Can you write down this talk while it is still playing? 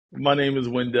My name is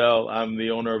Wendell. I'm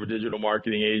the owner of a digital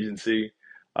marketing agency.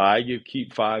 I give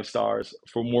Keap 5 stars.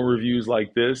 For more reviews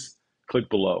like this, click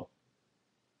below.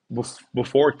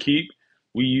 Before Keap,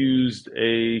 we used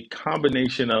a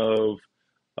combination of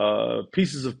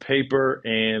pieces of paper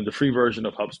and the free version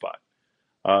of HubSpot.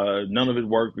 None of it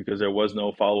worked because there was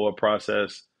no follow-up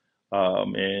process,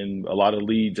 and a lot of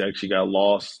leads actually got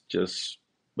lost just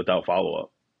without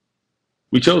follow-up.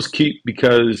 We chose Keep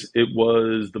because it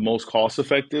was the most cost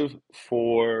effective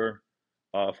for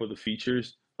the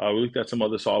features. We looked at some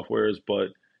other softwares, but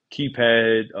Keep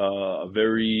had a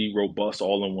very robust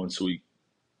all-in-one suite.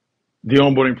 The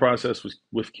onboarding process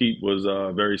with Keep was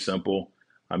very simple.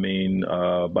 I mean,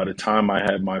 by the time I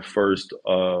had my first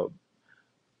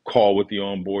call with the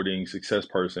onboarding success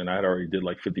person, I had already did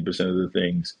like 50% of the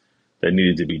things that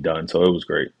needed to be done. So it was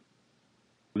great.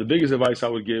 The biggest advice I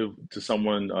would give to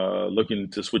someone looking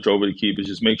to switch over to Keep is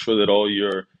just make sure that all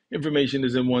your information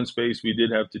is in one space. We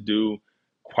did have to do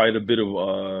quite a bit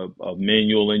of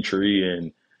manual entry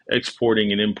and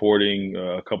exporting and importing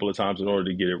a couple of times in order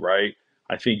to get it right.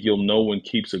 I think you'll know when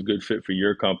Keep's a good fit for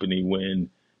your company when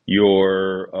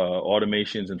your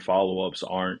automations and follow-ups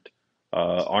aren't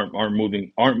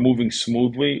moving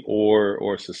smoothly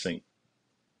or succinct.